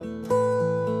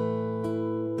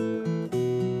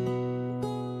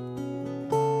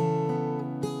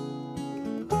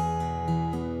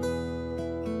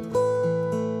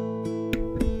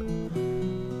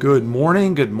Good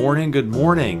morning, good morning, good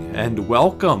morning, and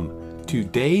welcome to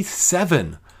day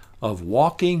 7 of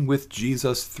Walking with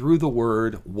Jesus through the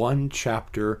Word, one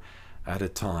chapter at a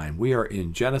time. We are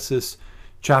in Genesis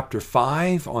chapter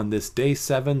 5 on this day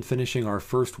 7, finishing our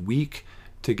first week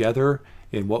together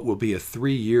in what will be a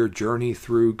 3-year journey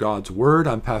through God's Word.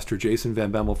 I'm Pastor Jason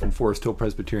Van Bemmel from Forest Hill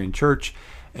Presbyterian Church,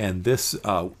 and this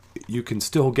you can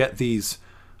still get these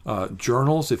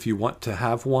journals if you want to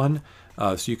have one.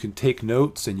 So you can take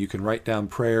notes and you can write down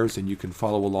prayers and you can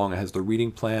follow along. It has the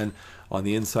reading plan on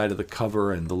the inside of the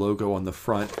cover and the logo on the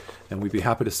front. And we'd be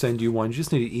happy to send you one. You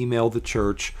just need to email the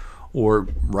church or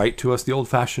write to us the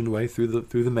old-fashioned way through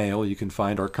the mail. You can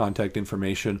find our contact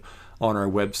information on our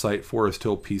website,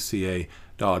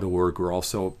 foresthillpca.org. We're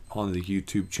also on the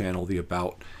YouTube channel, the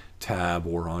About tab,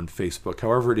 or on Facebook.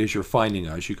 However it is you're finding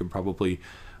us, you can probably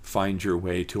find your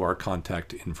way to our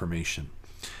contact information.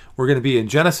 We're going to be in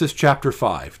Genesis chapter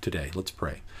 5 today. Let's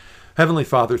pray. Heavenly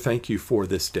Father, thank you for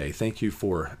this day. Thank you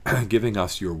for giving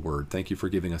us your word. Thank you for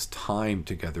giving us time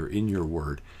together in your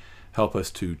word. Help us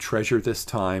to treasure this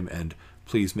time, and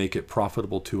please make it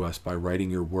profitable to us by writing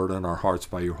your word on our hearts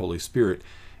by your Holy Spirit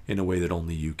in a way that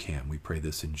only you can. We pray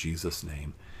this in Jesus'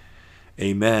 name.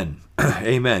 Amen.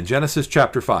 Amen. Genesis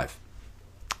chapter 5.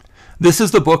 This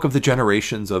is the book of the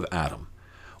generations of Adam.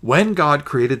 When God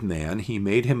created man, he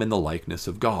made him in the likeness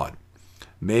of God.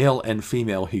 Male and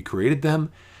female he created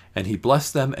them, and he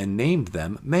blessed them and named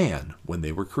them man when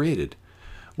they were created.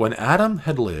 When Adam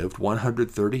had lived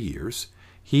 130 years,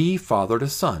 he fathered a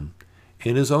son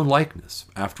in his own likeness,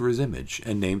 after his image,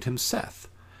 and named him Seth.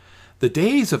 The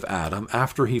days of Adam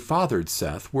after he fathered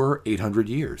Seth were 800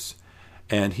 years,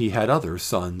 and he had other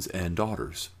sons and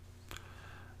daughters.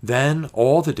 Thus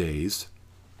all the days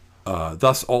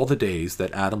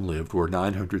that Adam lived were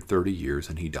 930 years,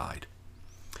 and he died.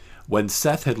 When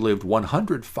Seth had lived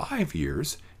 105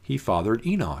 years, he fathered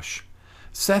Enosh.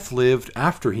 Seth lived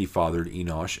after he fathered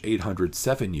Enosh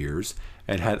 807 years,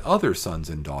 and had other sons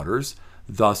and daughters.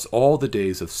 Thus all the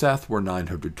days of Seth were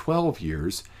 912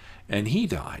 years, and he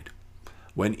died.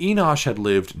 When Enosh had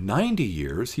lived 90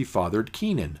 years, he fathered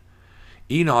Kenan.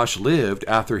 Enosh lived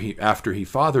after he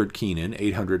fathered Kenan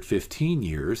 815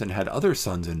 years, and had other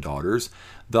sons and daughters.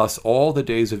 Thus all the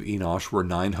days of Enosh were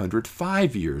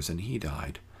 905 years, and he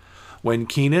died. When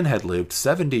Kenan had lived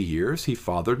 70 years, he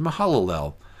fathered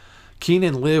Mahalalel.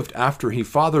 Kenan lived after he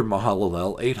fathered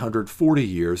Mahalalel 840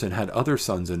 years, and had other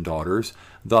sons and daughters.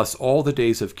 Thus all the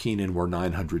days of Kenan were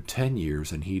 910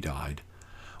 years, and he died.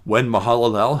 When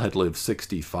Mahalalel had lived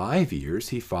 65 years,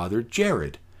 he fathered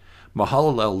Jared.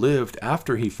 Mahalalel lived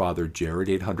after he fathered Jared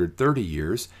 830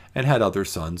 years, and had other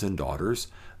sons and daughters.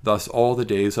 Thus all the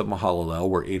days of Mahalalel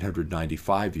were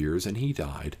 895 years, and he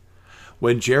died.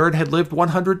 When Jared had lived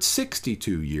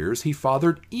 162 years, he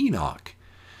fathered Enoch.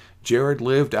 Jared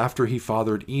lived after he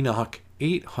fathered Enoch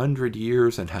 800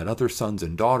 years, and had other sons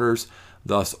and daughters.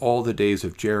 Thus all the days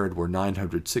of Jared were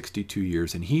 962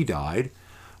 years, and he died.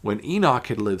 When Enoch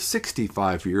had lived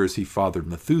 65 years, he fathered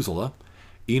Methuselah.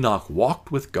 Enoch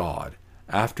walked with God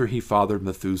after he fathered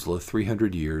Methuselah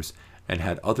 300 years, and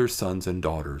had other sons and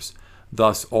daughters.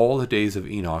 Thus all the days of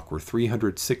Enoch were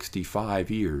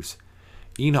 365 years.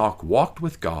 Enoch walked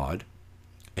with God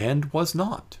and was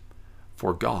not,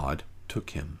 for God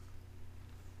took him.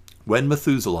 When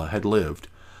Methuselah had lived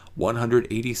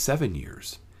 187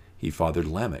 years, he fathered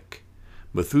Lamech.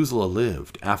 Methuselah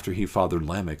lived after he fathered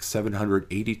Lamech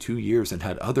 782 years, and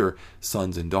had other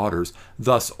sons and daughters.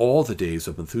 Thus all the days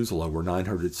of Methuselah were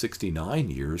 969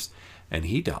 years, and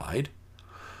he died.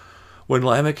 When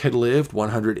Lamech had lived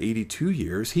 182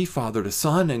 years, he fathered a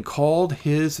son, and called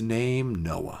his name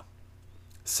Noah,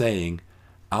 saying,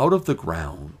 Out of the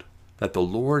ground that the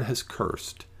Lord has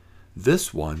cursed,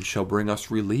 this one shall bring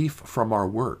us relief from our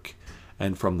work,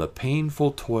 and from the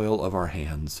painful toil of our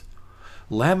hands.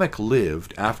 Lamech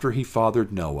lived after he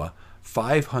fathered Noah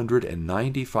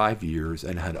 595 years,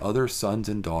 and had other sons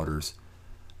and daughters.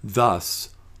 Thus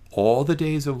all the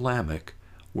days of Lamech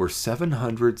were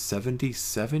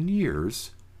 777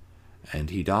 years, and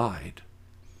he died.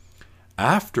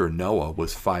 After Noah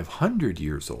was 500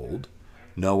 years old,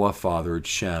 Noah fathered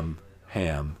Shem,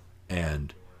 Ham,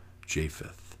 and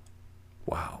Japheth.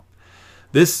 Wow.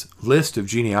 This list of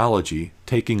genealogy,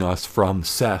 taking us from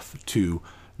Seth to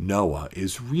Noah,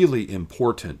 is really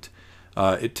important.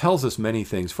 It tells us many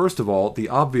things. First of all, the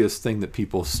obvious thing that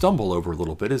people stumble over a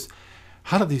little bit is,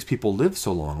 how do these people live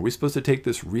so long? Are we supposed to take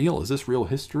this real? Is this real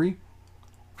history?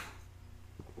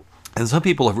 And some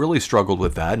people have really struggled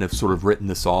with that and have sort of written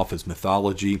this off as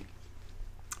mythology.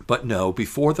 But no,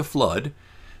 before the flood,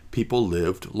 people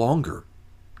lived longer.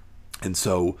 And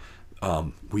so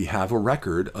we have a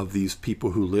record of these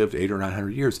people who lived 800 or 900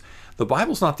 years. The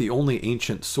Bible's not the only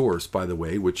ancient source, by the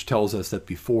way, which tells us that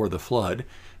before the flood,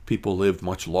 people lived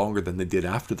much longer than they did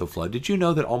after the flood. Did you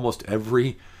know that almost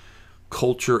every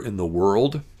culture in the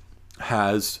world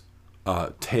has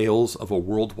tales of a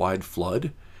worldwide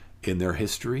flood in their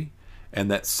history,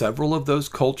 and that several of those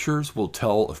cultures will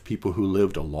tell of people who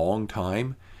lived a long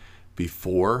time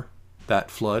before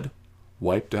that flood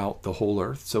wiped out the whole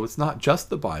earth? So it's not just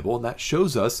the Bible, and that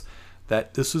shows us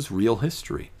that this is real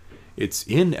history. It's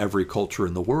in every culture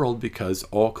in the world because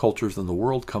all cultures in the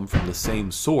world come from the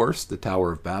same source, the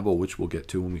Tower of Babel, which we'll get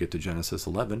to when we get to Genesis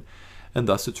 11, and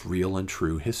thus it's real and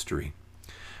true history.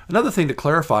 Another thing to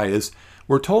clarify is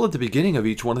we're told at the beginning of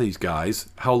each one of these guys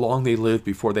how long they lived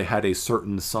before they had a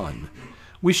certain son.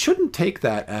 We shouldn't take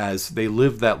that as they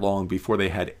lived that long before they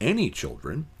had any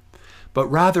children, but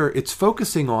rather it's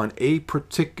focusing on a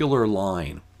particular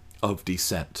line of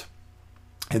descent.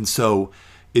 And so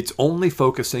it's only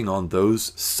focusing on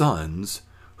those sons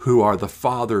who are the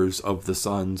fathers of the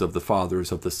sons of the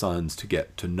fathers of the sons to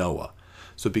get to Noah.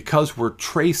 So because we're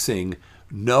tracing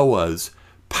Noah's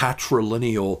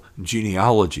patrilineal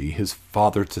genealogy, his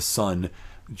father to son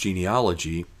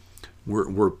genealogy,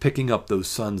 we're picking up those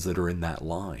sons that are in that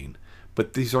line.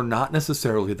 But these are not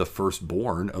necessarily the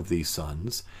firstborn of these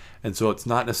sons, and so it's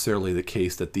not necessarily the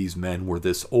case that these men were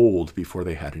this old before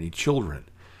they had any children.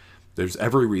 There's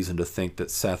every reason to think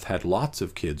that Seth had lots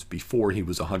of kids before he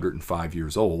was 105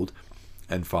 years old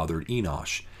and fathered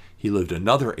Enosh. He lived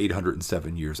another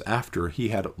 807 years after. He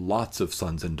had lots of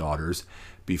sons and daughters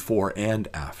before and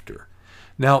after.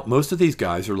 Now, most of these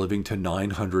guys are living to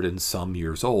 900 and some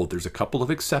years old. There's a couple of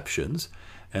exceptions,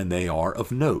 and they are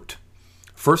of note.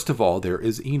 First of all, there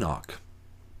is Enoch.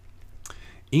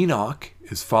 Enoch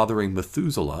is fathering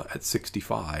Methuselah at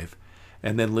 65,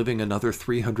 and then living another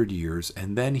 300 years,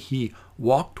 and then he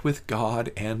walked with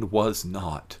God and was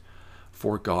not,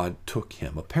 for God took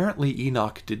him. Apparently,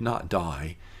 Enoch did not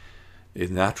die a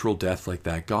natural death like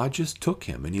that. God just took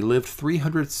him, and he lived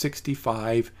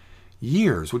 365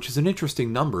 years, which is an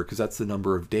interesting number because that's the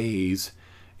number of days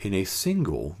in a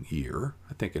single year.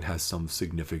 I think it has some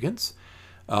significance.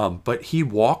 But he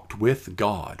walked with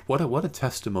God. What a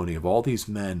testimony of all these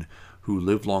men who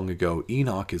lived long ago.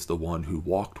 Enoch is the one who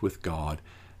walked with God,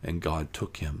 and God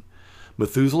took him.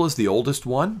 Methuselah is the oldest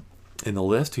one in the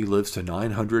list. He lives to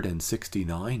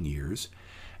 969 years.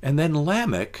 And then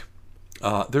Lamech,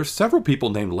 there's several people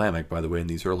named Lamech, by the way, in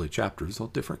these early chapters, all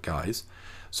different guys.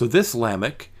 So this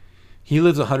Lamech, he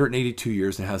lives 182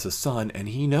 years and has a son, and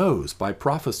he knows by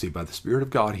prophecy, by the Spirit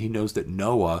of God, he knows that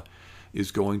Noah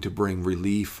is going to bring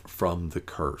relief from the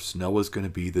curse. Noah's going to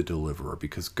be the deliverer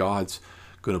because God's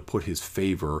going to put his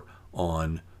favor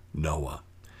on Noah.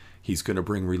 He's going to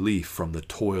bring relief from the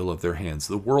toil of their hands.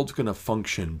 The world's going to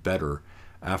function better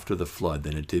after the flood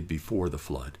than it did before the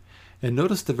flood. And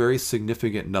notice the very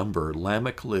significant number.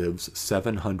 Lamech lives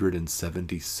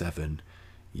 777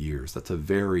 years. That's a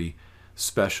very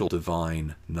special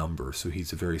divine number. So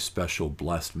he's a very special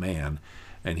blessed man,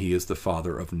 and he is the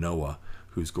father of Noah,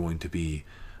 who's going to be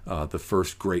the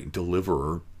first great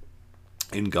deliverer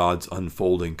in God's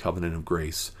unfolding covenant of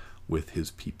grace with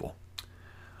his people.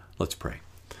 Let's pray.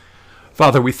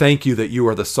 Father, we thank you that you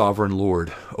are the sovereign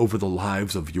Lord over the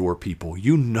lives of your people.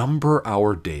 You number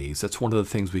our days. That's one of the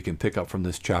things we can pick up from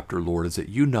this chapter, Lord, is that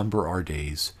you number our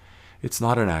days. It's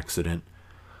not an accident.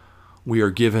 We are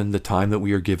given the time that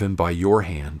we are given by your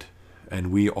hand,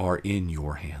 and we are in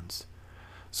your hands.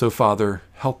 So, Father,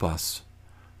 help us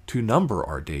to number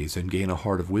our days and gain a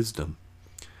heart of wisdom.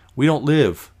 We don't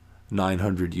live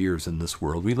 900 years in this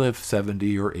world. We live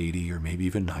 70 or 80 or maybe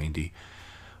even 90.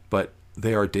 But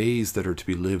they are days that are to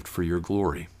be lived for your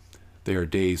glory. They are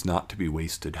days not to be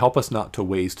wasted. Help us not to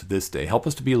waste this day. Help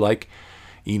us to be like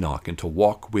Enoch and to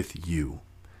walk with you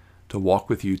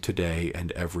today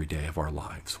and every day of our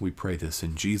lives. We pray this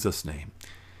in Jesus' name.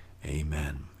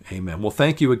 Amen. Amen. Well,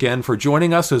 thank you again for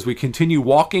joining us as we continue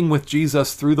walking with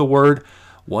Jesus through the Word,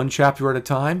 one chapter at a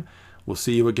time. We'll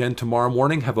see you again tomorrow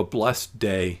morning. Have a blessed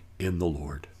day in the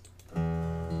Lord.